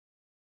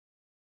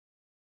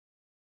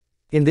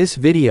In this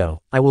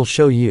video, I will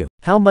show you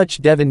how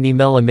much Devin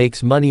Niemela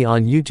makes money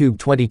on YouTube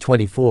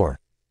 2024.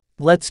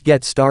 Let's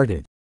get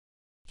started.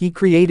 He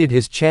created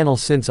his channel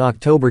since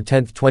October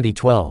 10,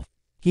 2012.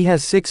 He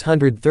has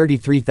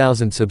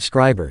 633,000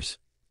 subscribers.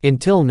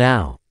 Until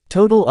now,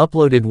 total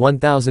uploaded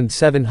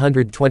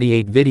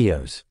 1,728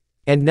 videos.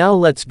 And now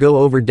let's go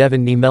over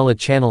Devin Niemela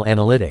channel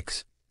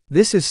analytics.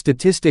 This is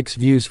statistics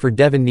views for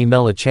Devin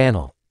Niemela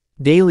channel.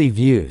 Daily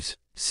views,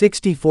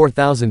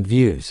 64,000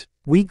 views.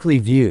 Weekly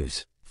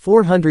views,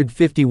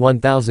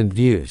 451,000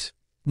 views.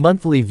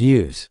 Monthly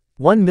views,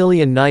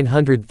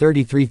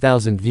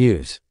 1,933,000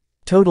 views.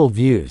 Total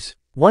views,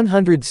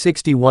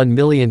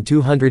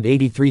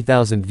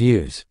 161,283,000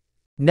 views.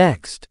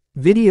 Next,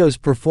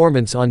 videos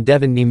performance on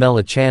Devin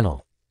Niemela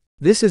channel.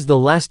 This is the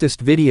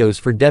latest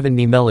videos for Devin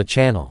Niemela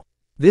channel.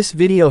 This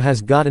video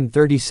has gotten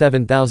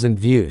 37,000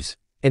 views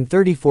and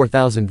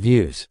 34,000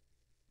 views.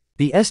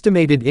 The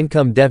estimated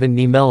income Devin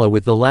Niemela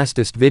with the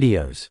latest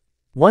videos,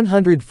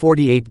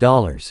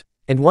 $148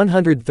 and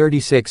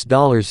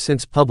 $136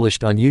 since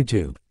published on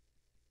YouTube.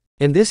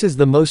 And this is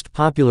the most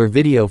popular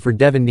video for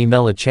Devin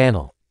Niemela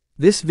channel.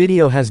 This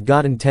video has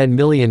gotten 10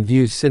 million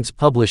views since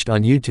published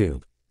on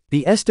YouTube.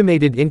 The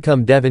estimated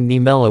income Devin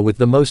Niemela with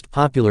the most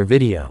popular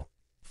video,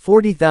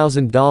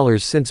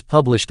 $40,000 since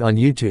published on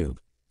YouTube.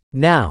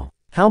 Now,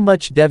 how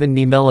much Devin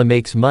Niemela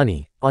makes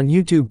money on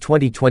YouTube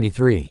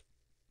 2023.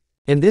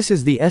 And this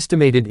is the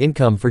estimated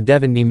income for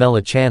Devin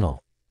Niemela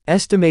channel.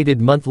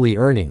 Estimated monthly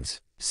earnings,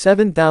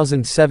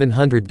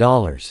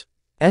 $7,700.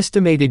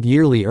 Estimated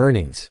yearly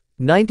earnings,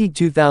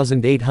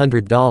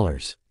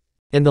 $92,800.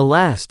 And the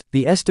last,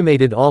 the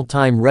estimated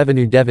all-time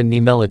revenue Devin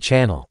Niemela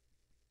channel,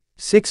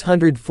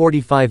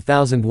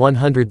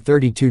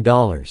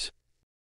 $645,132.